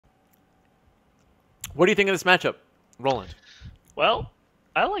What do you think of this matchup, Roland? Well,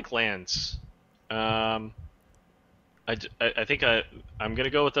 I like lands. I think I'm gonna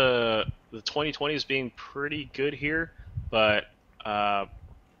go with the 2020s being pretty good here, but I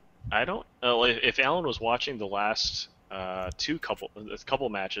don't know if Alan was watching the last a couple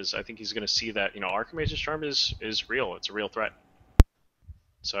matches. I think he's gonna see that Archimage's Charm is real. It's a real threat.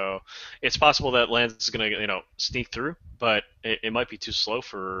 So it's possible that Lance is gonna sneak through, but it might be too slow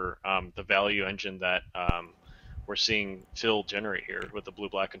for the value engine that we're seeing Phil generate here with the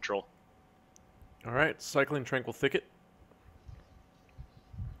blue-black control. All right, Cycling Tranquil Thicket.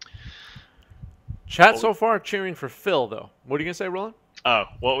 Chat Well, so far cheering for Phil, though. What are you going to say, Roland?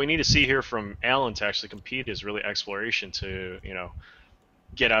 what we need to see here from Alan to actually compete is really exploration to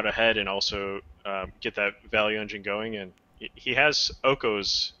get out ahead and also get that value engine going. And he has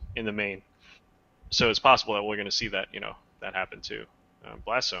Okos in the main, so it's possible that we're going to see that that happen too.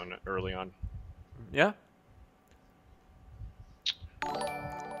 Blast Zone early on. Yeah.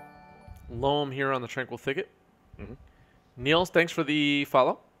 Loam here on the Tranquil Thicket. Hmm. Niels, thanks for the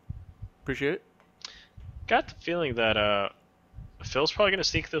follow. Appreciate it. Got the feeling that Phil's probably going to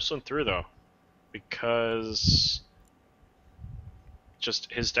sneak this one through though, because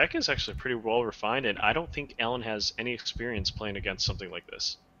just his deck is actually pretty well refined, and I don't think Alan has any experience playing against something like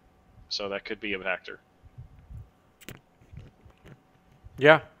this. So that could be a factor.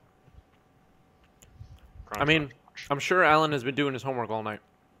 Yeah. I Crunch, mean, crunch, crunch. I'm sure Alan has been doing his homework all night.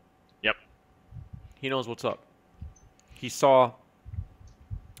 Yep. He knows what's up. He saw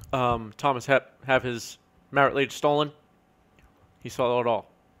Thomas Hepp have his Marit Lage stolen. He saw it all.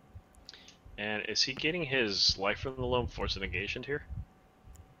 And is he getting his Life from the Loam Force negation here?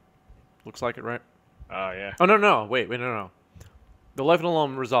 Looks like it, right? Oh yeah. Oh, no. Wait, no. The Life of the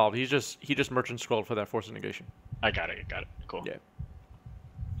Loam resolved. He just merchant scrolled for that Force of Negation. I got it. Cool. Yeah.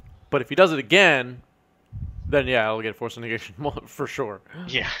 But if he does it again, then yeah, I'll get Force of Negation for sure.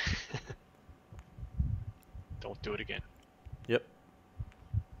 Yeah. Don't do it again. Yep.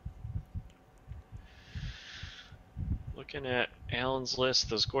 Looking at Alan's list,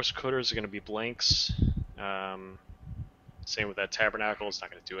 those Gorse Coders are going to be blanks. Same with that Tabernacle, it's not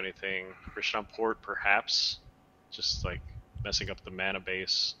going to do anything. Rishon Port, perhaps. Just like messing up the mana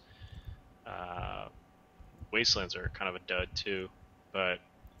base. Wastelands are kind of a dud too, but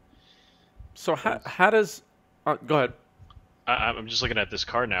So how does... go ahead. I'm just looking at this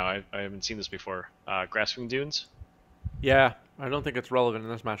card now. I haven't seen this before. Grasping Dunes? Yeah, I don't think it's relevant in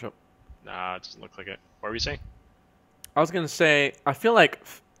this matchup. Nah, it doesn't look like it. What were you saying? I was going to say, I feel like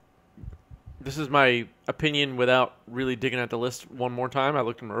this is my opinion without really digging at the list one more time. I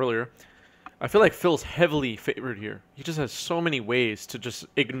looked at him earlier. I feel like Phil's heavily favored here. He just has so many ways to just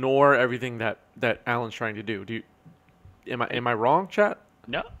ignore everything that Alan's trying to do. Am I wrong, chat?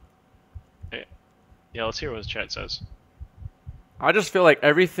 No. Yeah, let's hear what his chat says. I just feel like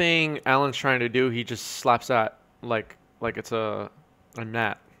everything Alan's trying to do, he just slaps at like it's a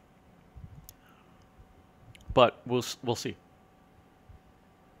gnat. But we'll see.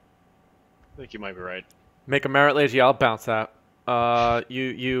 I think you might be right. Make a Marit Lage, yeah, I'll bounce that.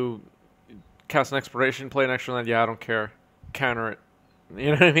 You cast an Exploration, play an extra land, yeah, I don't care. Counter it. You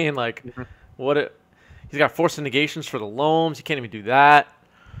know what I mean? Like, he's got Force of Negations for the Loams. He can't even do that.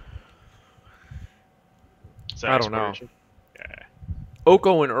 Is that I don't know. Exploration? Yeah.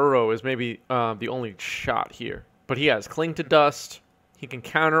 Oko and Uro is maybe the only shot here. But he has Cling to Dust. He can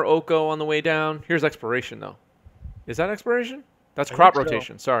counter Oko on the way down. Here's Exploration, though. Is that Exploration? That's I crop think so.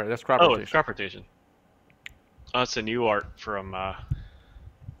 rotation. Sorry, that's crop Oh, rotation. it's crop rotation. Oh, it's a new art from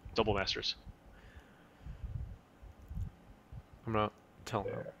Double Masters. I'm not telling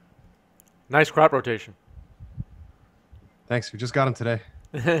him. Nice crop rotation. Thanks. We just got him today.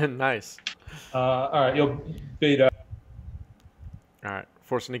 Nice. All right, you'll beat. All right.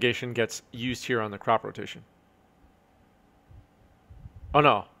 Force of Negation gets used here on the crop rotation. Oh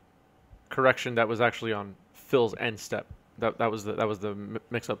no, correction. That was actually on Phil's end step. That was the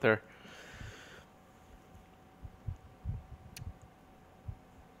mix up there.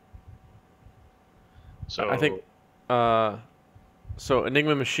 So I think. So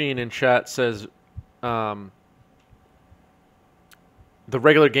Enigma Machine in chat says, the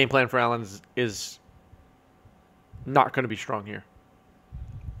regular game plan for Alan is not going to be strong here.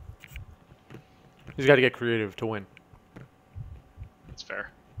 He's got to get creative to win. that's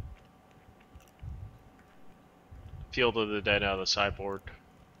fair. Field of the Dead out of the sideboard,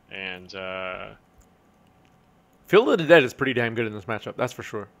 and Field of the Dead is pretty damn good in this matchup. That's for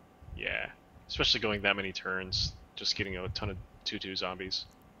sure. yeah, especially going that many turns, just getting a ton of 2/2 zombies.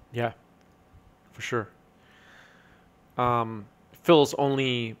 Yeah, for sure. Phil's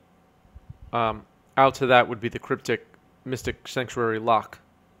only out to that would be the Cryptic Mystic Sanctuary lock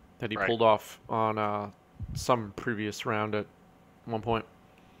that he Right. pulled off on some previous round at one point.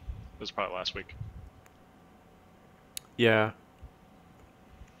 It was probably last week. Yeah.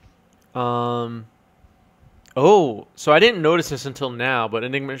 Oh, so I didn't notice this until now, but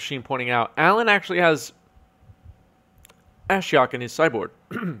Enigma Machine pointing out, Alan actually has Ashiok in his sideboard.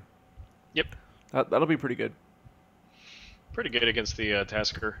 Yep. That'll be pretty good. Pretty good against the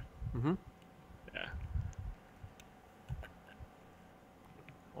Tasker. Mm-hmm. Yeah.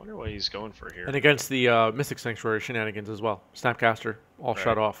 I wonder what he's going for here. And against the Mystic Sanctuary shenanigans as well. Snapcaster, all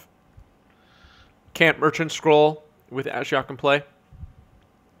shut off. Can't Merchant Scroll with Ashiok in play.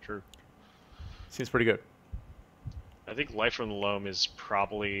 True. Seems pretty good. I think Life from the Loam is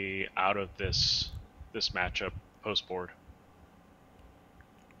probably out of this matchup post board.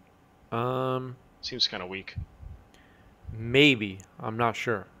 Seems kind of weak. Maybe. I'm not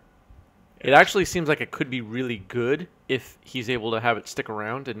sure. It actually seems like it could be really good if he's able to have it stick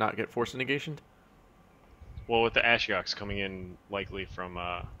around and not get force negation. Well, with the Ashioks coming in likely from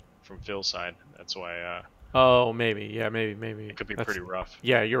Phil's side, that's why Oh, maybe. Yeah, maybe. it could be pretty rough.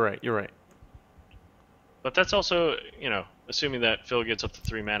 Yeah, you're right. But that's also, assuming that Phil gets up to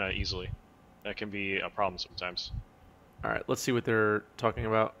 3 mana easily. That can be a problem sometimes. All right, let's see what they're talking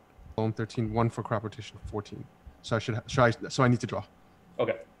about. 13, 1 for crop rotation, 14. So I need to draw.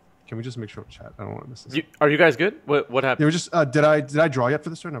 Okay. Can we just make sure chat? I don't want to miss this. Are you guys good? What They happened? were just did I draw yet for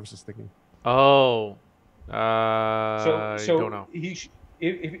this turn? I was just thinking. Oh. So I don't know. He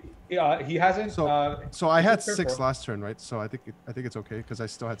hasn't. So I had turn 6 4. last turn, right? So I think it's okay because I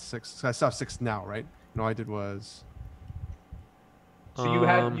still had 6. So I still have 6 now, right? And all I did was So you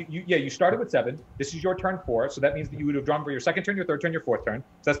had you started with 7. This is your turn 4, so that means that you would have drawn for your second turn, your third turn, your fourth turn.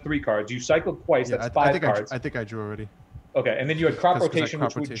 So that's 3 cards. You cycled twice. yeah, That's I 5 cards. I think I drew already. Okay, and then you had crop 'Cause I rotation,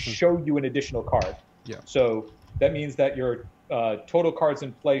 crop which would rotation. show you an additional card. Yeah. So that means that your total cards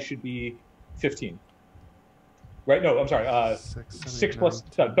in play should be 15. Right? No, I'm sorry. 6 plus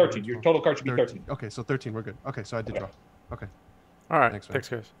 13. Your total card should be 13. Okay, so 13. We're good. Okay, so I did Okay. draw. Okay. All right, Thanks, man. thanks,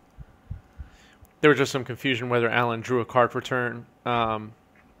 guys. There was just some confusion whether Alan drew a card per turn.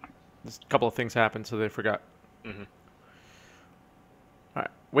 There's a couple of things happened, so they forgot. Mm-hmm. All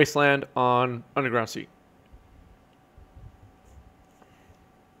right, Wasteland on Underground Sea.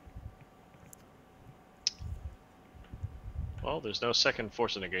 Well, there's no second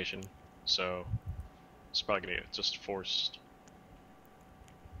force negation, so it's probably gonna get just forced.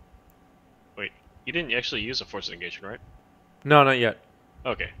 Wait, you didn't actually use a force negation, right? No, not yet.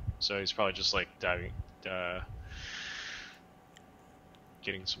 Okay, so he's probably just like diving,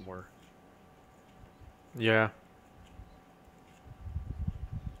 getting some more, Yeah.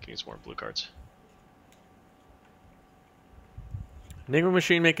 getting some more blue cards. Enigma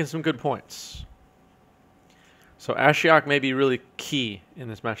Machine making some good points. So Ashiok may be really key in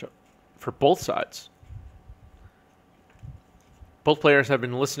this matchup for both sides. Both players have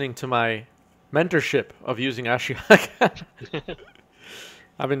been listening to my mentorship of using Ashiok.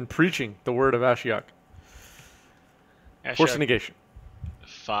 I've been preaching the word of Ashiok. Force Ashiok, negation.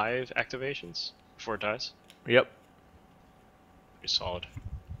 5 activations before it dies. Yep. Pretty solid.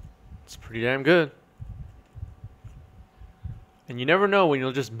 It's pretty damn good. And you never know when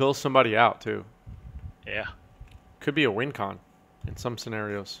you'll just mill somebody out, too. Yeah, Could be a win con in some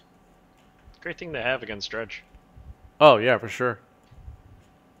scenarios. great thing to have against Dredge. Oh, yeah, for sure.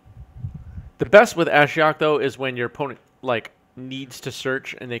 The best with Ashiok, though, is when your opponent, needs to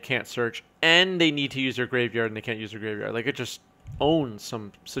search and they can't search, and they need to use their graveyard and they can't use their graveyard. Like, it just owns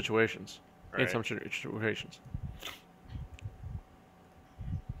some situations. In Right. some situations.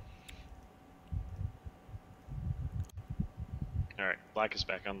 All right, black is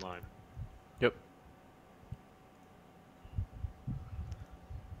back online. Yep.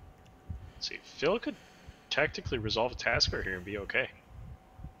 Let's see, Phil could tactically resolve a Tasker here and be okay.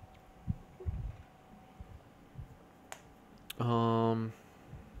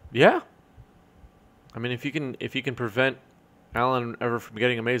 Yeah. I mean, if you can prevent Alan ever from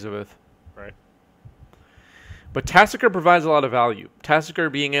getting a Mazavith. Right. But Tassiker provides a lot of value. Tassiker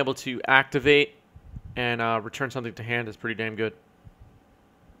being able to activate and return something to hand is pretty damn good.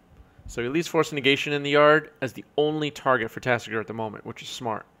 So he leaves Force Negation in the yard as the only target for Tassiker at the moment, which is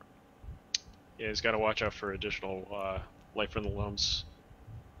smart. Yeah, he's got to watch out for additional Life from the Loams,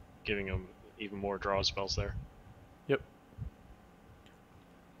 giving him even more draw spells there. Yep.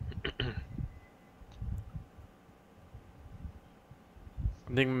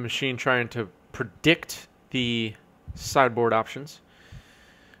 Enigma Machine trying to predict the sideboard options.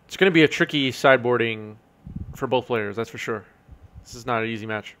 It's going to be a tricky sideboarding for both players, that's for sure. This is not an easy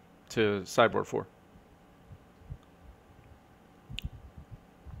match to sideboard for.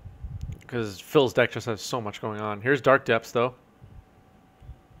 because Phil's deck just has so much going on. Here's Dark Depths, though.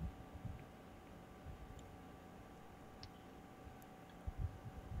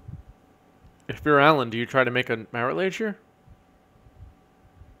 If you're Alan, do you try to make a Marit Lage here?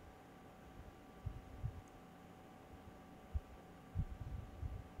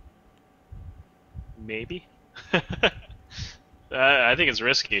 Maybe. I think it's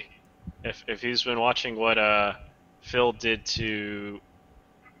risky. If he's been watching what Phil did to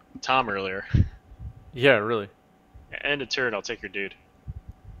Tom earlier. Yeah, really. End a turn, I'll take your dude.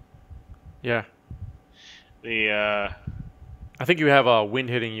 Yeah. The I think you have a wind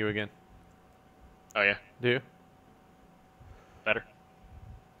hitting you again. Oh yeah. Do you? Better.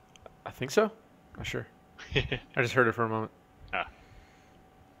 I think so. Not sure. I just heard it for a moment. Ah.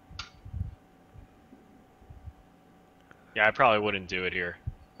 Yeah, I probably wouldn't do it here.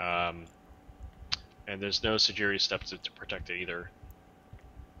 And there's no Sajiri steps to protect it either.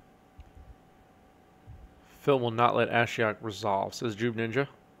 Phil will not let Ashiok resolve, says Jube Ninja.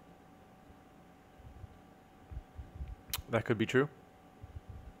 That could be true.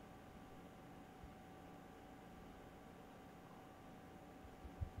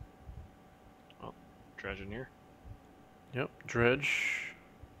 Well, Dragoneer. Yep, Dredge.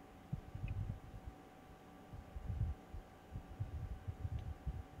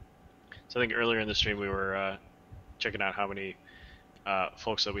 So I think earlier in the stream we were checking out how many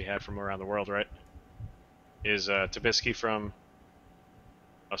folks that we had from around the world, right? Is Tabisky from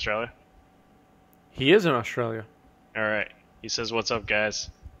Australia? He is in Australia. All right. He says, "What's up,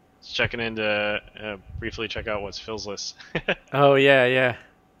 guys? Just checking in to briefly check out what's Phil's list." Oh, yeah, yeah.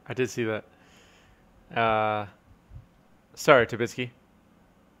 I did see that. Sorry, Tabisky.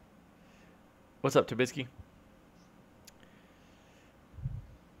 What's up, Tabisky?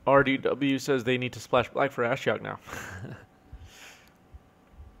 RDW says they need to splash black for Ashiok now.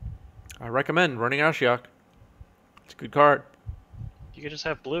 I recommend running Ashiok. It's a good card. You could just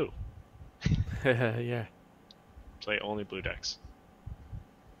have blue. Yeah. Play only blue decks.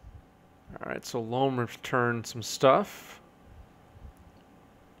 Alright, so Loam returned some stuff.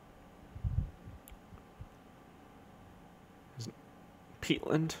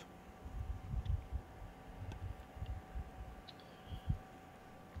 Peatland.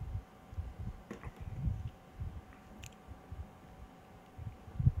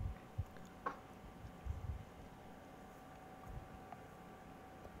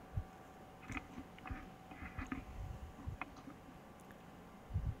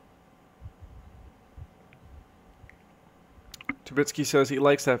 Trubitsky says he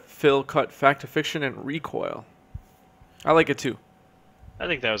likes that Phil cut Fact to Fiction and Recoil. I like it too. I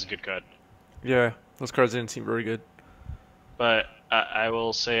think that was a good cut. Yeah, those cards didn't seem very good. But I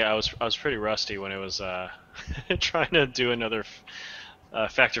will say I was pretty rusty when it was trying to do another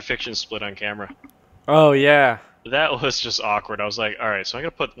Fact or Fiction split on camera. Oh yeah. That was just awkward. I was like, all right, so I'm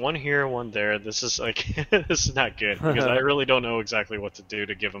gonna put one here, one there. This is like this is not good because I really don't know exactly what to do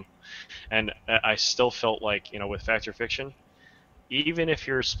to give him. And I still felt like, you know, with Fact or Fiction, even if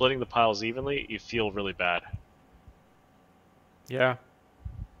you're splitting the piles evenly, you feel really bad. Yeah.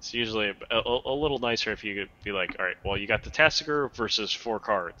 It's usually a little nicer if you could be like, all right, well, you got the Tasigur versus 4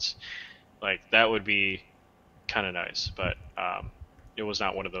 cards. Like, that would be kind of nice, but it was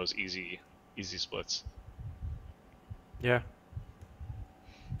not one of those easy splits. Yeah.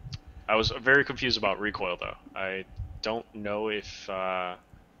 I was very confused about Recoil, though. I don't know if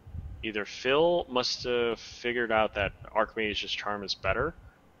either Phil must have figured out that Archmage's Charm is better,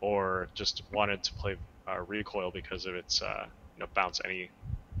 or just wanted to play Recoil because of its bounce any.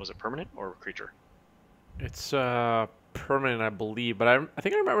 Was it permanent or creature? It's permanent, I believe, but I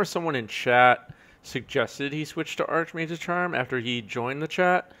think I remember someone in chat suggested he switched to Archmage's Charm after he joined the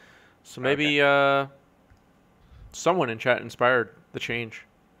chat. So maybe someone in chat inspired the change.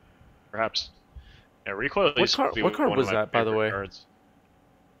 Perhaps. Yeah, Recoil. What card was that, by the way? Cards.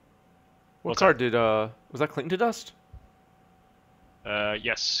 What card did was that Cling to Dust?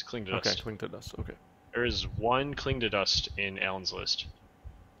 Yes, Cling to Dust. Okay, Cling to Dust. Okay. There is one Cling to Dust in Alan's list.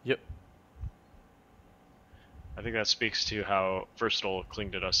 Yep. I think that speaks to how versatile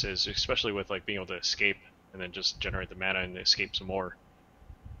Cling to Dust is, especially with like being able to escape and then just generate the mana and escape some more.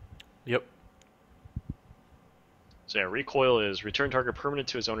 Yep. So yeah, Recoil is return target permanent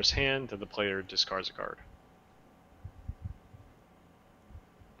to his owner's hand, then the player discards a card.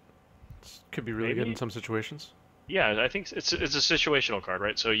 Could be really good in some situations. Yeah, I think it's a situational card,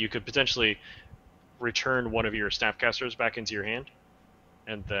 right? So you could potentially return one of your Snapcasters back into your hand,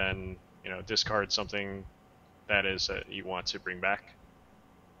 and then discard something that is you want to bring back,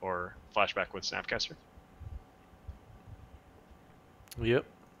 or flashback with Snapcaster. Yep.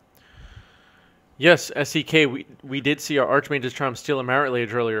 Yes, SEK. We did see our Archmage's Charm steal a Merit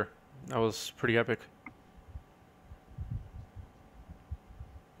Lage earlier. That was pretty epic.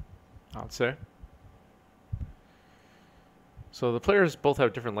 I'd say. So the players both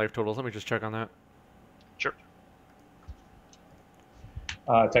have different life totals. Let me just check on that. Sure.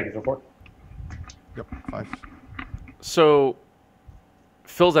 Take it for 4. Yep, 5. So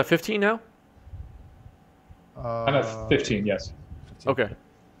Phil's at 15 now? I'm at 15, yes. 15. Okay.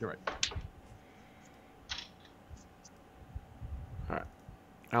 You're right. All right.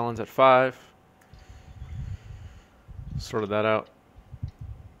 Alan's at 5. Sorted that out.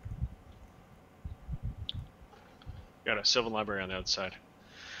 Got a Sylvan Library on the outside.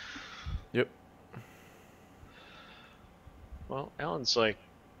 Yep. Well, Alan's like,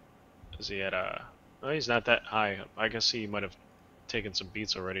 is he at a? Oh, he's not that high. I guess he might have taken some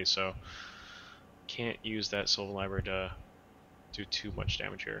beats already, so can't use that Sylvan Library to do too much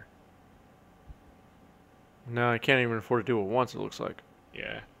damage here. No, I can't even afford to do it once, it looks like.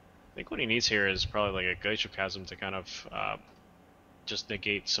 Yeah, I think what he needs here is probably like a Glacial Chasm to kind of just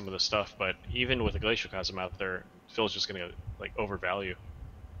negate some of the stuff. But even with a Glacial Chasm out there, Phil's just gonna like overvalue.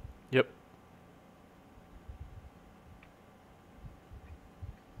 Yep.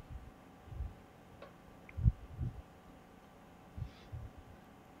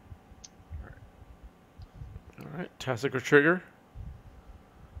 All right, Tactic or Trigger.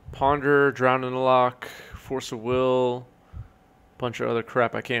 Ponder, Drown in the Lock, Force of Will, bunch of other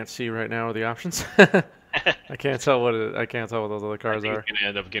crap I can't see right now are the options. I can't tell what I can't tell what those other cards are. He's gonna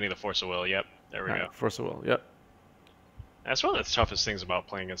end up getting the Force of Will. Yep, there we go. Force of Will. Yep. That's one of the toughest things about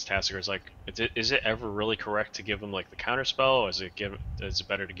playing against Tassigers. Like, is it ever really correct to give him like the counter spell, or is it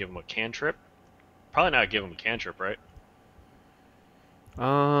better to give him a cantrip? Probably not give him a cantrip, right?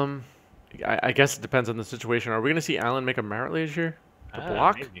 I guess it depends on the situation. Are we gonna see Alan make a Merit Lage here to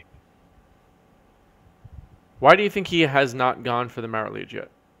block? Maybe. Why do you think he has not gone for the Merit Lage yet?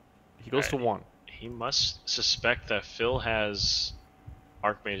 He goes to 1. He must suspect that Phil has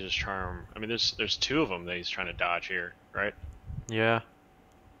Archmage's Charm. I mean, there's 2 of them that he's trying to dodge here, right? Yeah.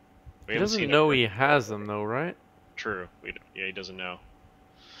 We He haven't doesn't seen know it. he has them though, right? True. Yeah, he doesn't know.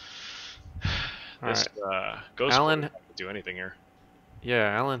 All This right. Ghost Alan- Quarter can't do anything here.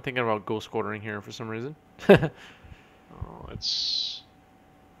 Yeah, Alan thinking about ghost quartering here for some reason. Oh, it's.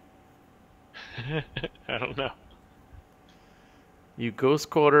 I don't know. You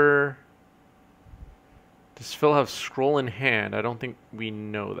ghost quarter. Does Phil have scroll in hand? I don't think we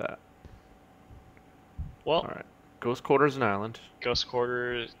know that. Well, All right. Ghost quarter's an island. Ghost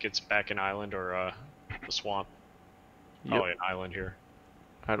Quarter gets back an island or the swamp. Yep. Probably an island here.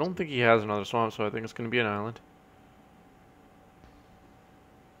 I don't think he has another swamp, so I think it's going to be an island.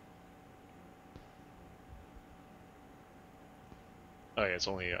 Oh yeah, it's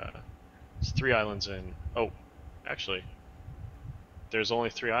only it's 3 islands in. Oh, actually, there's only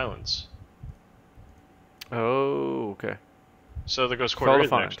 3 islands. Oh, okay. So the Ghost Follow Quarter is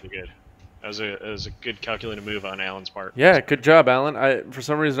find. actually good. That was a good calculated move on Alan's part. Yeah, good job, Alan. For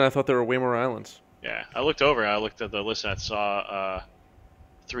some reason I thought there were way more islands. Yeah, I looked at the list and I saw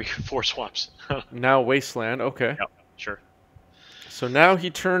 3, 4 swamps. Now Wasteland. Okay. Yep, sure. So now he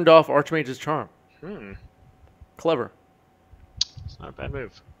turned off Archmage's Charm. Clever. It's not a bad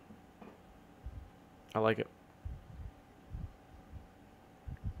move. I like it.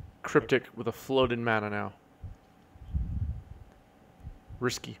 Cryptic with a floated mana now.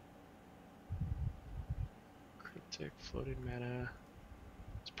 Risky. Cryptic, floated mana.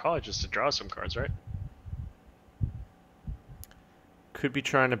 It's probably just to draw some cards, right? Could be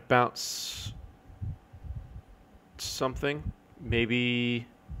trying to bounce something. Maybe.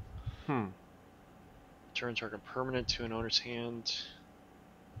 Turn target permanent to an owner's hand.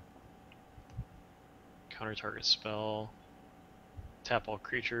 Counter target spell. Tap all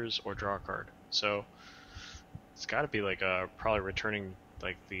creatures or draw a card. So it's got to be like probably returning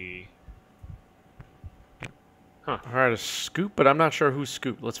like the. All right, a scoop, but I'm not sure who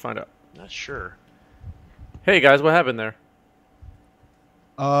scooped. Let's find out. Not sure. Hey guys, what happened there?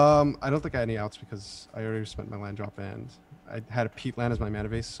 I don't think I had any outs because I already spent my land drop and I had a peat land as my mana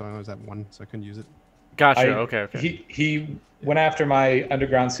base, so I was at 1, so I couldn't use it. Gotcha. Okay. He went after my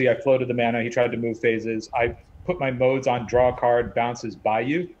Underground Sea. I floated the mana. He tried to move phases. I put my modes on draw a card, bounces by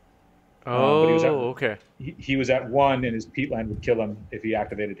you. Oh, but he was at, okay. He was at 1, and his peat land would kill him if he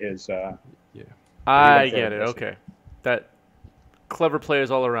activated his. Yeah. I went for get it. aggressive. Okay. That clever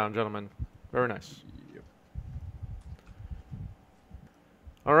players all around, gentlemen. Very nice. Yep.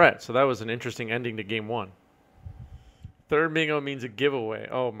 All right, so that was an interesting ending to game 1. Third bingo means a giveaway.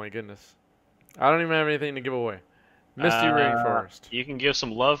 Oh my goodness. I don't even have anything to give away. Misty Rainforest. You can give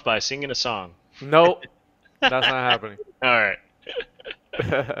some love by singing a song. Nope, that's not happening. All right.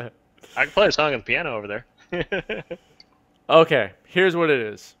 I can play a song on the piano over there. Okay, here's what it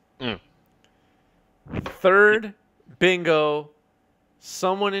is. Mm. Third bingo,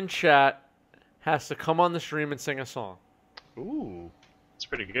 someone in chat has to come on the stream and sing a song. Ooh, that's a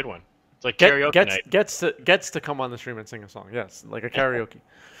pretty good one. It's like karaoke night. Gets to come on the stream and sing a song. Yes, like a karaoke.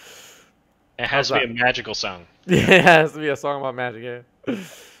 It has to be a magical song. Yeah, it has to be a song about magic. Yeah.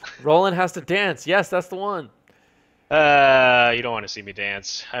 Roland has to dance. Yes, that's the one. You don't want to see me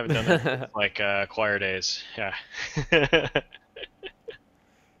dance. I haven't done that since, like choir days. Yeah.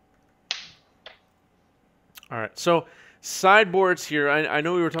 All right. So sideboards here. I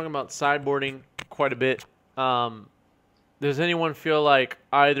know we were talking about sideboarding quite a bit. Does anyone feel like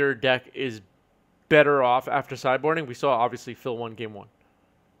either deck is better off after sideboarding? We saw obviously Phil won game 1.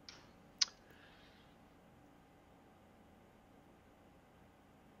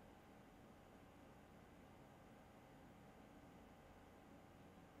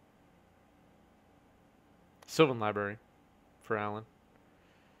 Sylvan Library for Alan.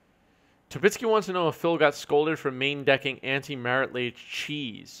 Trubitsky wants to know if Phil got scolded for main decking anti-Marit Lage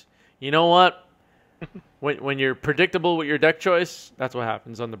cheese. You know what? when you're predictable with your deck choice, that's what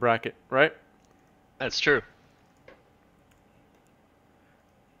happens on the bracket, right? That's true.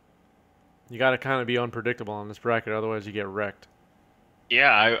 You got to kind of be unpredictable on this bracket, otherwise you get wrecked.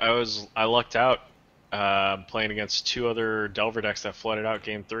 Yeah, I lucked out playing against 2 other Delver decks that flooded out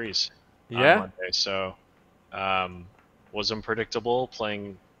game 3s Yeah? on Monday. So was unpredictable,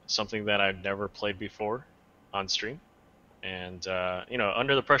 playing something that I've never played before on stream. And,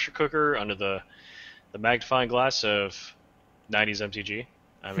 under the pressure cooker, under the magnifying glass of 90s MTG,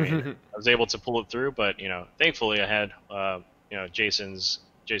 I mean, I was able to pull it through, but, thankfully I had, Jason's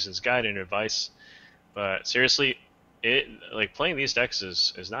guide and advice. But seriously, playing these decks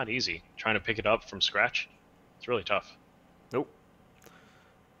is not easy. Trying to pick it up from scratch, it's really tough. Nope.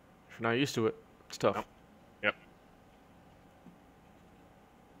 If you're not used to it, it's tough. Nope. Yep.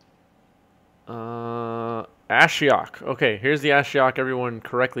 Ashiok. Okay, here's the Ashiok everyone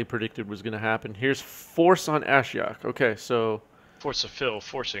correctly predicted was going to happen. Here's Force on Ashiok. Okay, so... Force of Phil,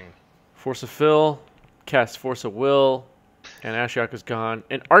 forcing. Force of Phil, cast Force of Will, and Ashiok is gone.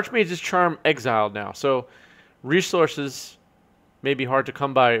 And Archmage's Charm exiled now, so resources may be hard to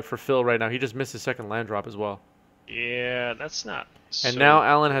come by for Phil right now. He just missed his second land drop as well. Yeah, that's not And now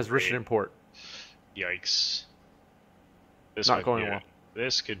Alan has Rich and Import. Yikes. This Not going well.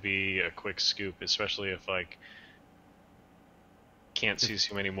 This could be a quick scoop, especially if, can't see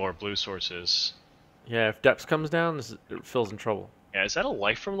too many more blue sources. Yeah, if Depths comes down, Phil's in trouble. Yeah, is that a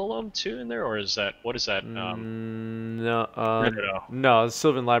Life from the Loam too in there, or is that, what is that? No, No, it's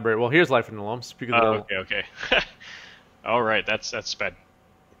Sylvan Library. Well, here's Life from the Loam. Speak of the devil. Okay. All right, that's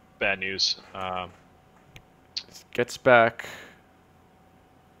bad news. Gets back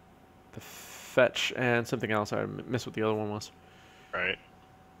the fetch and something else. I missed what the other one was. Right.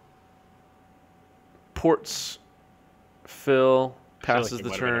 Ports, Phil passes the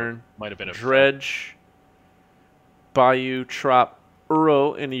turn. Might have been a Dredge, Bayou, Trop,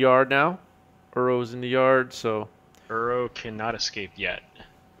 Uro in the yard now. Uro's in the yard, so Uro cannot escape yet.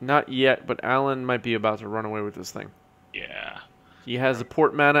 Not yet, but Alan might be about to run away with this thing. Yeah. He has the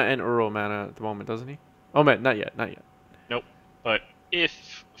Port mana and Uro mana at the moment, doesn't he? Oh man, not yet. Nope. But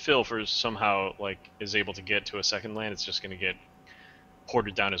if Phil somehow is able to get to a second land, it's just going to get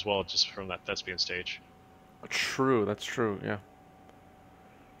ported down as well, just from that Thespian stage. True, that's true. Yeah.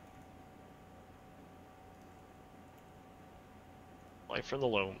 Life from the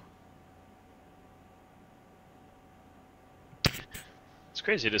Loam. It's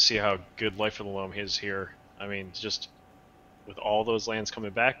crazy to see how good Life from the Loam is here. I mean, just with all those lands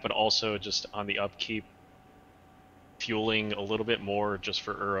coming back, but also just on the upkeep, fueling a little bit more just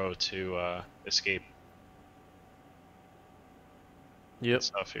for Uro to escape. Yep.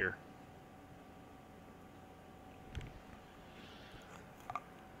 Stuff here.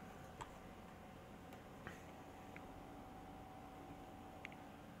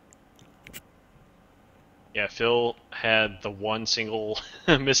 Yeah, Phil had the one single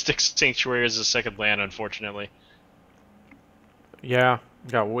Mystic Sanctuary as a second land, unfortunately. Yeah,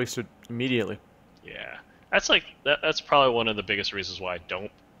 got wasted immediately. Yeah, that's probably one of the biggest reasons why I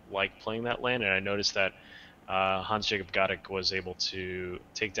don't like playing that land, and I noticed that Hans Jacob Godek was able to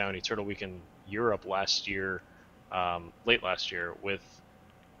take down Eternal Week in Europe last year, late last year, with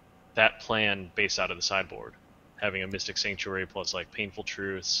that plan based out of the sideboard, having a Mystic Sanctuary plus Painful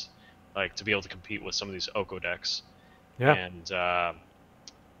Truths, to be able to compete with some of these Oko decks. Yeah. And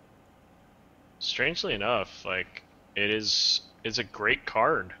strangely enough, it's a great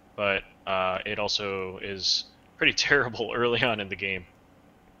card, but it also is pretty terrible early on in the game.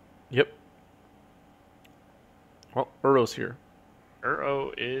 Yep. Well, Uro's here.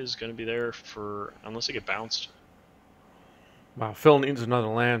 Uro is going to be there for unless they get bounced. Wow, Phil needs another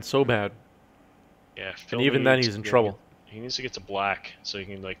land so bad. Yeah, Phil And even then he's in trouble. He needs to get to black so he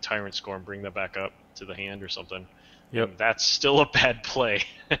can like Tyrant score and bring that back up to the hand or something. Yep. And that's still a bad play.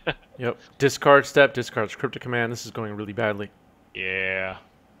 Yep. Discard step, discards Cryptic Command. This is going really badly. Yeah.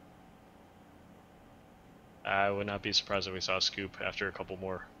 I would not be surprised if we saw a scoop after a couple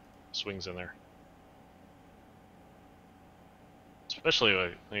more swings in there.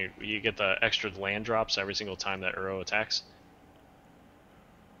 Especially when you get the extra land drops every single time that Uro attacks.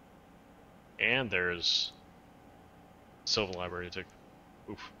 And there's Sylvan Library to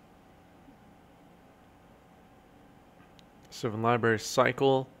oof. Sylvan Library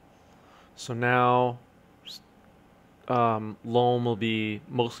cycle. So now Loam will be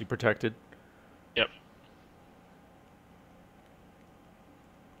mostly protected. Yep.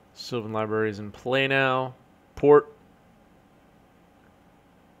 Sylvan Library is in play now. Port.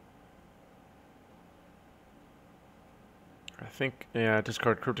 I think, yeah,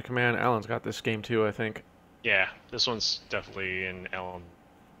 discard Cryptic Command. Alan's got this game too, I think. Yeah, this one's definitely in Alan.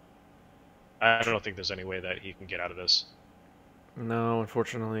 I don't think there's any way that he can get out of this. No,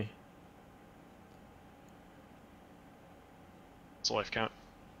 unfortunately. It's a life count.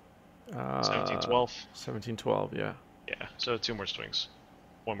 17-12. 17-12, yeah. Yeah, so 2 more swings.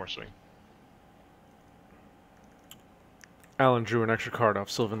 1 more swing. Alan drew an extra card off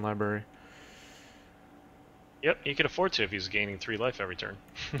Sylvan Library. Yep, he can afford to if he's gaining 3 life every turn.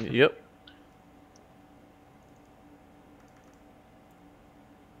 Yep.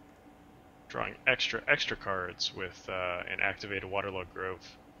 Drawing extra cards with an activated Waterlogged Grove.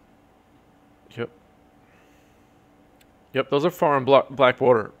 Yep. Yep, those are foreign black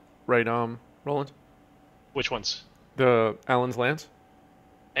border, right, Roland? Which ones? The Alan's lands?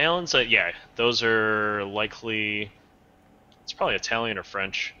 Alan's, yeah, those are likely... It's probably Italian or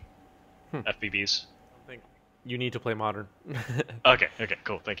French FBBs. I think you need to play Modern. Okay,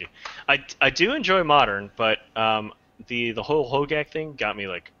 cool, thank you. I do enjoy Modern, but the whole Hogak thing got me,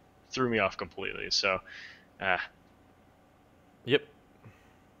 like, threw me off completely, so... Yep.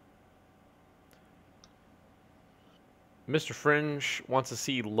 Mr. Fringe wants to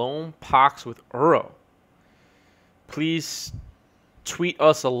see Loam Pox with Uro. Please tweet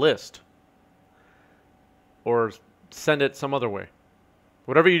us a list. Or send it some other way.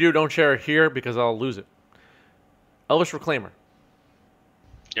 Whatever you do, don't share it here because I'll lose it. Elvish Reclaimer.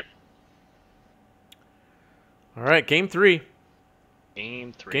 Yep. All right, game 3.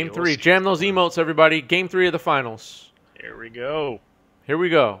 Game 3. Game 3. Jam those emotes, everybody. Game 3 of the finals. Here we go. Here we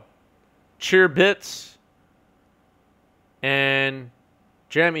go. Cheer bits. And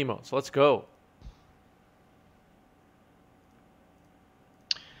jam emotes. Let's go.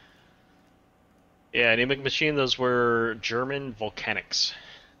 Yeah, Anemic Machine, those were German volcanics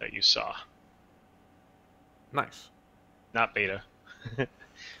that you saw. Nice. Not beta.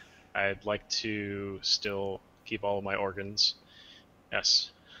 I'd like to still keep all of my organs. Yes.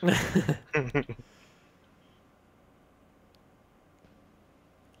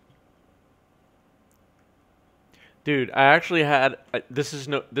 Dude, I actually had this is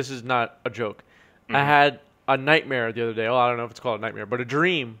not a joke. Mm-hmm. I had a nightmare the other day. Oh, I don't know if it's called a nightmare, but a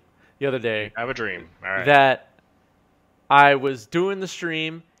dream the other day. I have a dream. All right. That I was doing the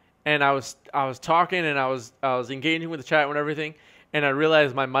stream and I was talking and I was engaging with the chat and everything, and I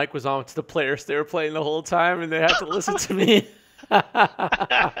realized my mic was on to the players. They were playing the whole time and they had to listen to me.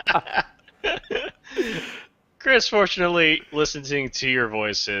 Chris, fortunately, listening to your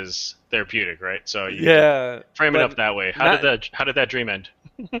voice is therapeutic, right? So you frame it up that way. How did that dream end?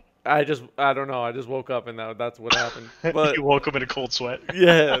 I don't know. I just woke up and that's what happened. But you woke up in a cold sweat.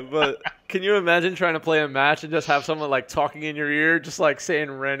 Yeah, but can you imagine trying to play a match and just have someone like talking in your ear, just like saying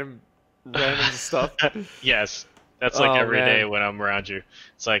random stuff? Yes, that's like every day when I'm around you.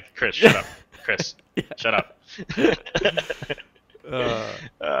 It's like, Chris, shut up. Chris, shut up.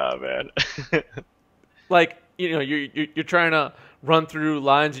 Oh man. Like, you know, you're trying to run through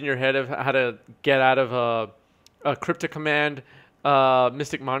lines in your head of how to get out of a Cryptic Command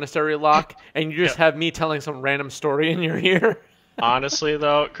Mystic Monastery lock, and you just have me telling some random story in your ear. Honestly,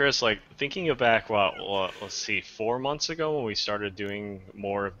 though, Chris, like thinking back, let's see, 4 months ago when we started doing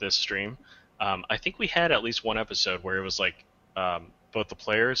more of this stream, I think we had at least one episode where it was like both the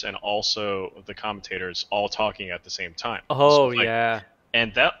players and also the commentators all talking at the same time. Oh, like, yeah.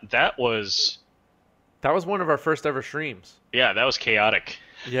 And that was... That was one of our first ever streams. Yeah, that was chaotic.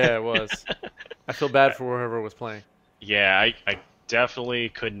 Yeah, it was. I feel bad for whoever was playing. Yeah, I definitely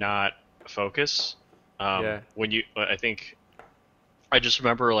could not focus. Yeah. I think I just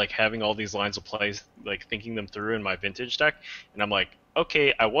remember like having all these lines of plays, like thinking them through in my vintage deck, and I'm like,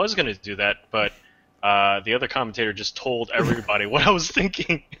 okay, I was gonna do that, but the other commentator just told everybody what I was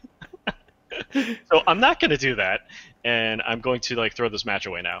thinking, so I'm not gonna do that, and I'm going to like throw this match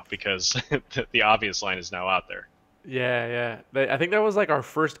away now because the obvious line is now out there. Yeah, yeah. I think that was like our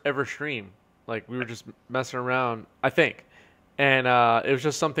first ever stream. Like we were just messing around, I think. And it was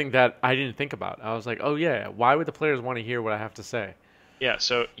just something that I didn't think about. I was like, "Oh yeah, why would the players want to hear what I have to say?" Yeah,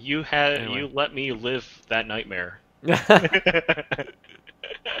 so you let me live that nightmare.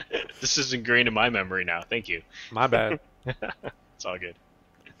 This is ingrained in my memory now. Thank you. My bad. It's all good.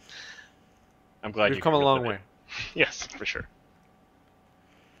 I'm glad We've you come a could long live way. it. Yes, for sure.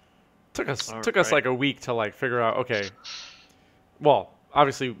 Took us Alright. like a week to like figure out, okay. Well,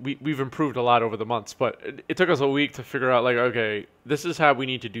 obviously we've improved a lot over the months, but it took us a week to figure out like, okay, this is how we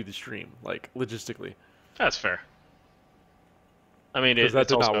need to do the stream, like logistically. That's fair. I mean, 'Cause that it's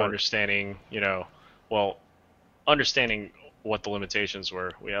did not also work. understanding, understanding what the limitations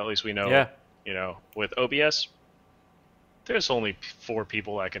were. At least we know, Yeah. With OBS, there's only 4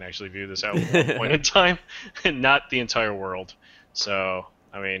 people that can actually view this at one point in time, and not the entire world. So,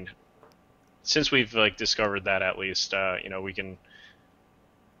 I mean, since we've like discovered that, at least, we can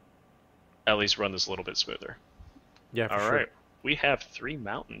at least run this a little bit smoother. Yeah, for All sure. right, we have 3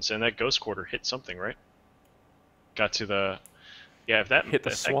 mountains, and that ghost quarter hit something, right? Got to the if that Hit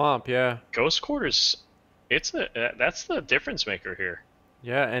the that swamp, yeah. ghost quarters, that's the difference maker here.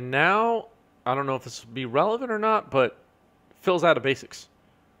 Yeah, and now I don't know if this will be relevant or not, but Phil's out of basics.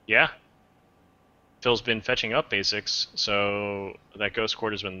 Yeah, Phil's been fetching up basics, so that ghost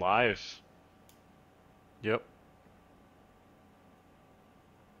quarter's been live. Yep.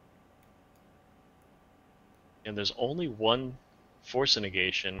 And there's only one force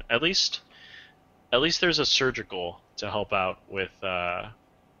negation. At least there's a surgical to help out with.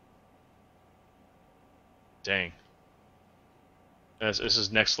 Dang. This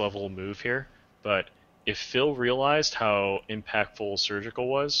is next level move here, but if Phil realized how impactful surgical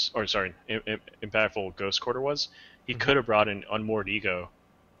was, or sorry, impactful ghost quarter was, he could have brought in unmoored ego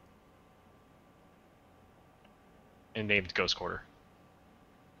and named ghost quarter.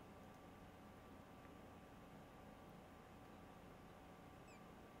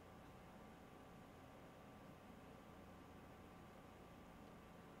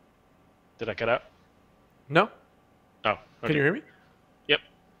 Did I cut out? No? Oh, okay. Can you hear me? Yep,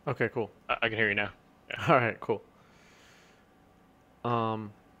 Okay, cool. I can hear you now. Yeah. All right, cool.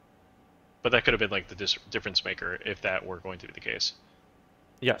 But that could have been like the difference maker if that were going to be the case.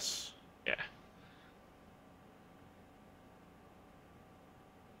 Yes. Yeah.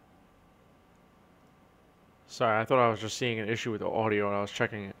 Sorry, I thought I was just seeing an issue with the audio and I was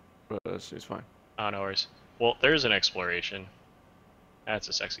checking it, but it's fine. Oh, no worries. Well, there's an exploration. That's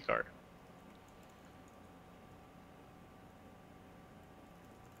a sexy card.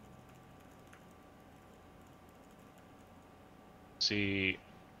 See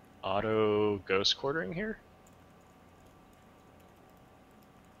auto ghost quartering here?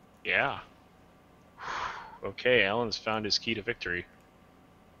 Yeah. Okay, Alan's found his key to victory.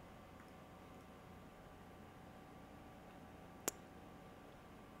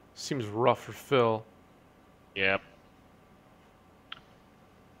 Seems rough for Phil. Yep.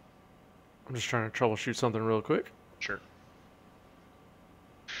 I'm just trying to troubleshoot something real quick. Sure.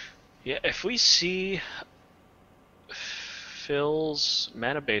 Yeah, if we see Phil's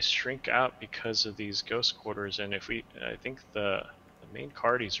mana base shrink out because of these ghost quarters, and I think the main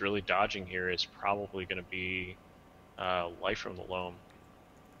card he's really dodging here is probably going to be Life from the Loam.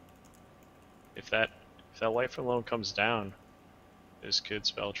 If that Life from the Loam comes down, this could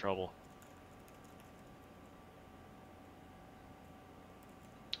spell trouble.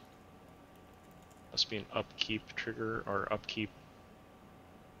 Must be an upkeep trigger or upkeep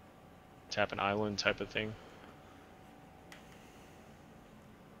tap an island type of thing.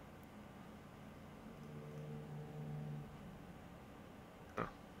 Huh.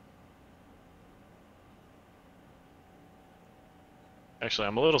 Actually,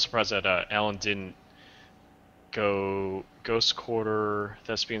 I'm a little surprised that Alan didn't go Ghost Quarter,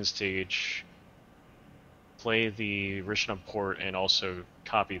 Thespian Stage, play the Rishnam port, and also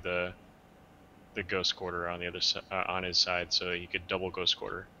copy the Ghost Quarter on the other on his side, so he could double Ghost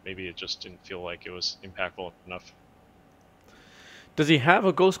Quarter. Maybe it just didn't feel like it was impactful enough. Does he have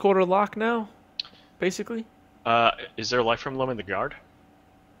a Ghost Quarter lock now? Basically? Is there Life from Loam in the guard?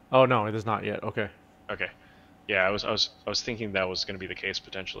 Oh no, it is not yet. Okay. Okay. Yeah, I was thinking that was going to be the case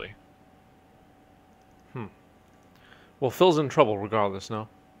potentially. Well, Phil's in trouble regardless, no?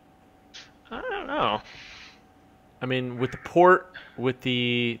 I don't know. I mean, with the port, with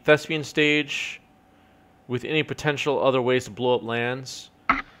the Thespian stage, with any potential other ways to blow up lands,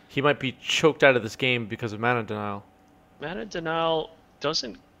 he might be choked out of this game because of mana denial. Mana denial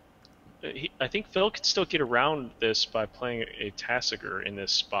doesn't. I think Phil could still get around this by playing a Tassiger in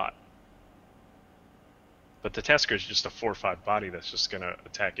this spot. But the Tassiger is just a 4/5 body that's just going to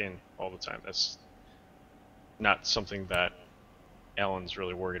attack in all the time. That's not something that Alan's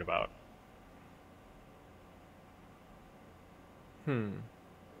really worried about.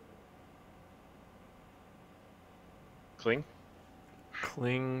 Cling?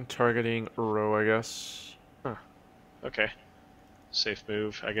 Cling targeting Uro, I guess. Huh. Okay. Safe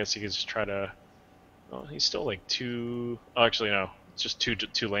move. I guess he could just try to. Well, he's still like two. Oh, actually, no. It's just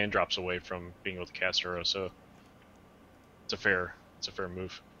two land drops away from being able to cast Uro, so it's a fair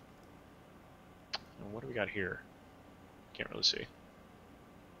move. And what do we got here? Can't really see.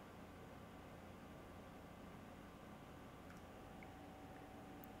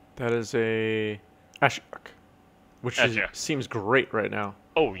 That is a Ashiok, which seems great right now.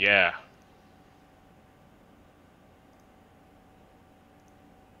 Oh yeah.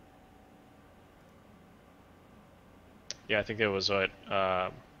 Yeah, I think it was what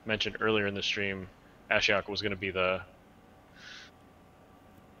mentioned earlier in the stream. Ashiok was going to be the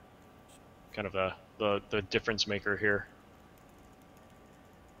kind of the difference maker here.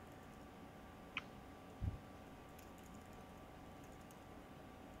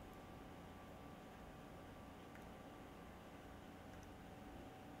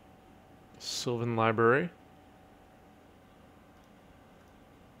 Sylvan Library.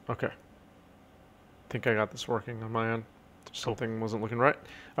 Okay. I think I got this working on my end. Something wasn't looking right.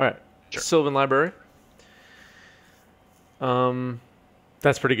 All right. Sure. Sylvan Library.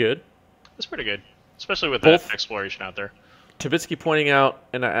 That's pretty good. That's pretty good, especially with that exploration out there. Tabitsky pointing out,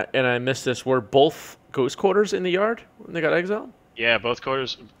 and I missed this, were both ghost quarters in the yard when they got exiled? Yeah, both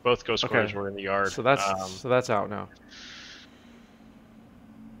ghost quarters were in the yard. So that's out now.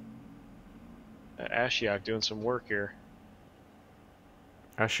 Ashiok doing some work here.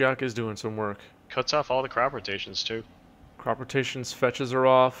 Ashiok is doing some work. Cuts off all the crop rotations too. Crop rotations, fetches are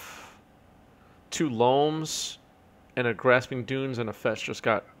off. 2 Loams and a Grasping Dunes and a fetch just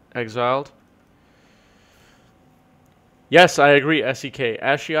got exiled. Yes, I agree, SEK.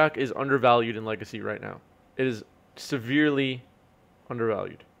 Ashiok is undervalued in Legacy right now. It is severely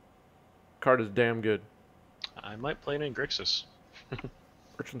undervalued. Card is damn good. I might play it in Grixis.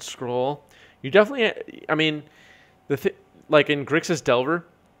 Merchant Scroll. You definitely, I mean, like in Grixis Delver,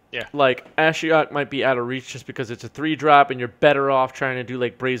 yeah, like Ashiok might be out of reach just because it's a 3-drop and you're better off trying to do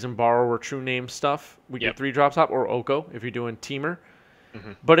like Brazen Borrow or True Name stuff. We get 3-drops up, or Oko if you're doing Teamer.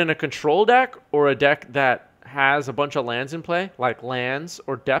 But in a control deck or a deck that has a bunch of lands in play, like lands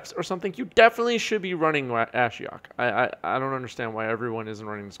or depths or something, you definitely should be running Ashiok. I don't understand why everyone isn't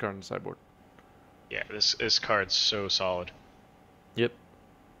running this card in the sideboard. Yeah, this card's so solid. Yep.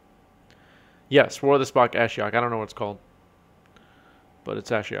 Yes, War of the Spock Ashiok. I don't know what it's called, but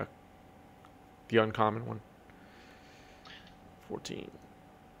it's Ashiok. The uncommon one. 14.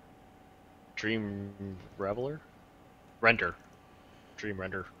 Dream Reveler? Render. Dream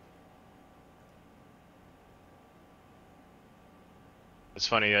Render. It's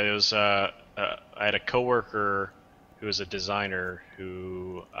funny, it was I had a coworker who was a designer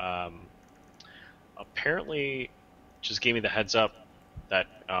who apparently just gave me the heads up that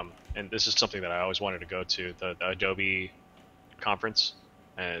and this is something that I always wanted to go to, the Adobe conference,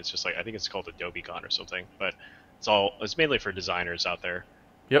 and it's just like, I think it's called Adobe Con or something, but it's mainly for designers out there.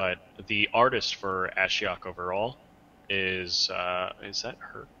 Yep. But the artist for Ashiok overall is that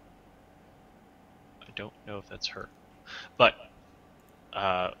her? I don't know if that's her, but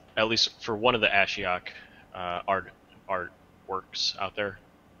at least for one of the Ashiok artworks out there,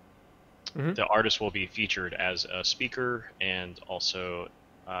 the artist will be featured as a speaker and also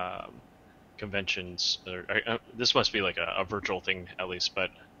conventions. This must be like a virtual thing at least, but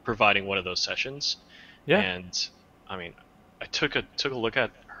providing one of those sessions. Yeah. And I mean, I took a look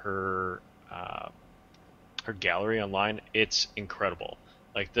at her gallery online. It's incredible.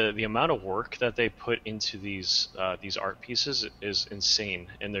 Like the amount of work that they put into these art pieces is insane,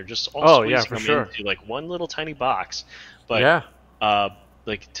 and they're just all squeezing them into like one little tiny box. But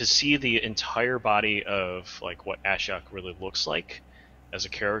like to see the entire body of like what Ashiok really looks like as a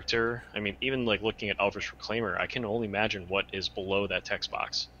character. I mean, even like looking at Elvish Reclaimer, I can only imagine what is below that text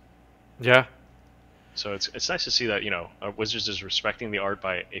box. Yeah. So it's nice to see that, you know, Wizards is respecting the art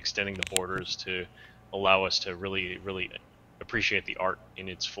by extending the borders to allow us to really appreciate the art in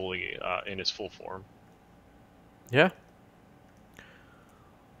its full form. Yeah,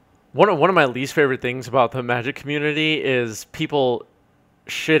 One of my least favorite things about the Magic community is people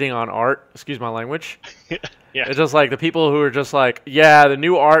shitting on art. Excuse my language. Yeah. It's just like the people who are just like, yeah, the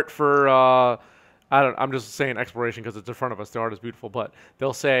new art for I'm just saying exploration because it's in front of us. The art is beautiful, but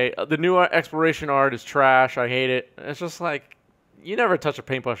they'll say the new exploration art is trash. I hate it. It's just like, you never touch a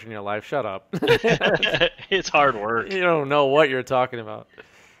paintbrush in your life. Shut up. It's hard work. You don't know what you're talking about.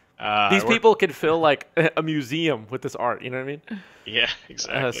 These people could fill like a museum with this art. You know what I mean? Yeah,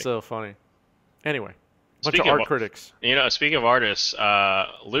 exactly. That's so funny. Anyway, bunch Speaking of art of- critics. You know, speaking of artists,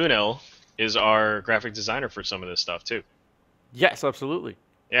 Lunel is our graphic designer for some of this stuff too. Yes, absolutely.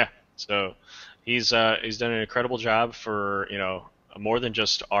 Yeah, so he's done an incredible job for more than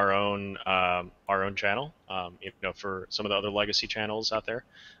just our own channel. For some of the other legacy channels out there,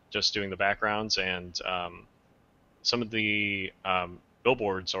 just doing the backgrounds and some of the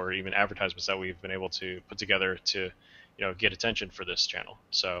billboards or even advertisements that we've been able to put together to get attention for this channel.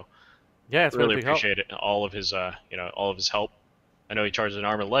 So Yeah, it's really been a big help. appreciate it. All of his all of his help. I know he charges an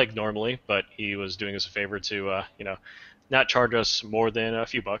arm and a leg normally, but he was doing us a favor to not charge us more than a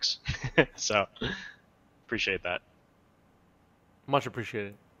few bucks. So appreciate that. Much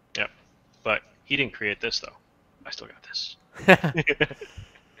appreciated. Yep. But he didn't create this though. I still got this.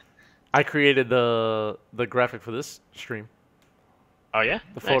 I created the graphic for this stream. Oh yeah?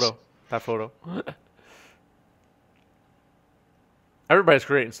 The Nice. photo. That photo. Everybody's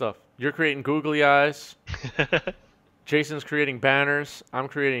creating stuff. You're creating googly eyes. Jason's creating banners. I'm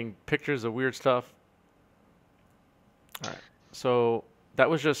creating pictures of weird stuff. All right. So that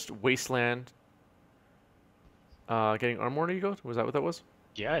was just Wasteland. Getting Armor Ego? Was that what that was?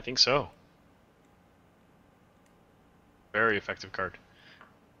 Yeah, I think so. Very effective card.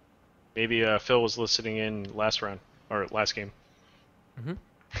 Maybe Phil was listening in last round or last game.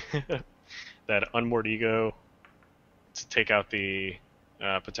 Mm-hmm. That Unmoored Ego to take out the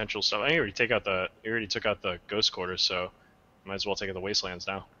potential stuff. He already took out the Ghost Quarters, so might as well take out the Wastelands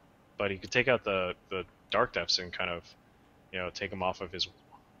now. But he could take out the Dark Depths and kind of take him off of his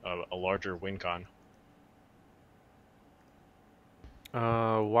a larger win con.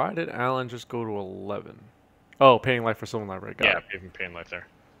 Why did Alan just go to 11? Oh, paying life for Sylvan Library. Got Yeah, it. even Pain Life there.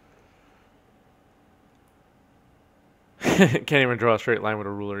 Can't even draw a straight line with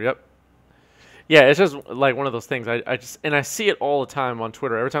a ruler. Yep. Yeah, it's just like one of those things. I see it all the time on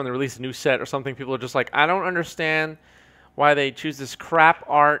Twitter. Every time they release a new set or something, people are just like, I don't understand why they choose this crap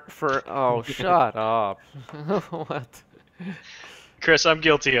art for. Oh, shut up. What? Chris, I'm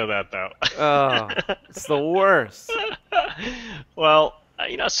guilty of that though. Oh, it's the worst. Well,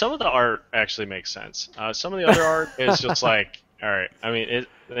 some of the art actually makes sense. Some of the other art is just like, all right. I mean,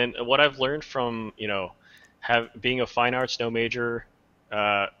 and what I've learned from being a fine arts no major,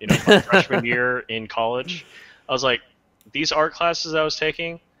 my freshman year in college, I was like, these art classes I was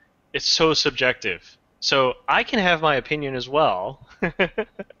taking, it's so subjective. So I can have my opinion as well.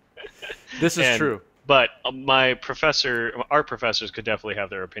 This is true. But my art professors could definitely have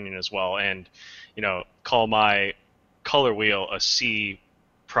their opinion as well, and call my color wheel a C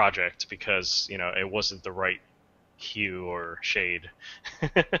project because it wasn't the right hue or shade.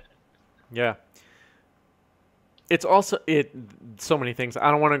 Yeah. It's also so many things.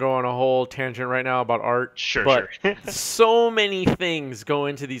 I don't want to go on a whole tangent right now about art. Sure. So many things go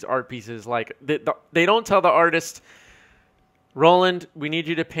into these art pieces. Like they don't tell the artist, Roland, we need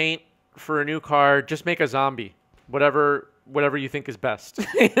you to paint for a new card. Just make a zombie. Whatever you think is best.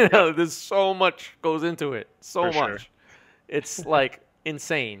 There's so much goes into it. So For much. sure. It's like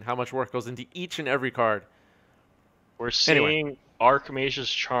insane how much work goes into each and every card. We're seeing Archmage's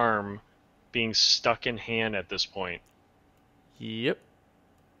Charm being stuck in hand at this point. Yep.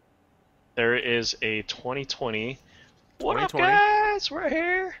 There is a 2020. What up, 2020? guys? We're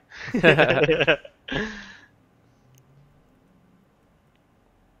here.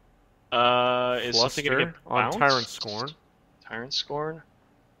 Is something gonna Fluster get on bounced? Tyrant Scorn. Tyrant Scorn.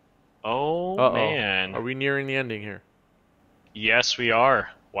 Oh Uh-oh. man. Are we nearing the ending here? Yes, we are.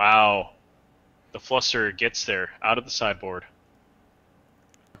 Wow. The Fluster gets there out of the sideboard.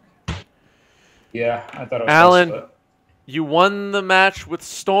 Yeah, I thought it was Alan, close, but- you won the match with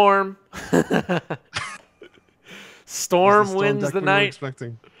Storm. Storm This is wins deck the we were night.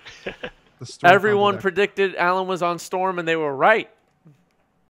 expecting. The Storm Everyone combo deck. predicted Alan was on Storm, and they were right.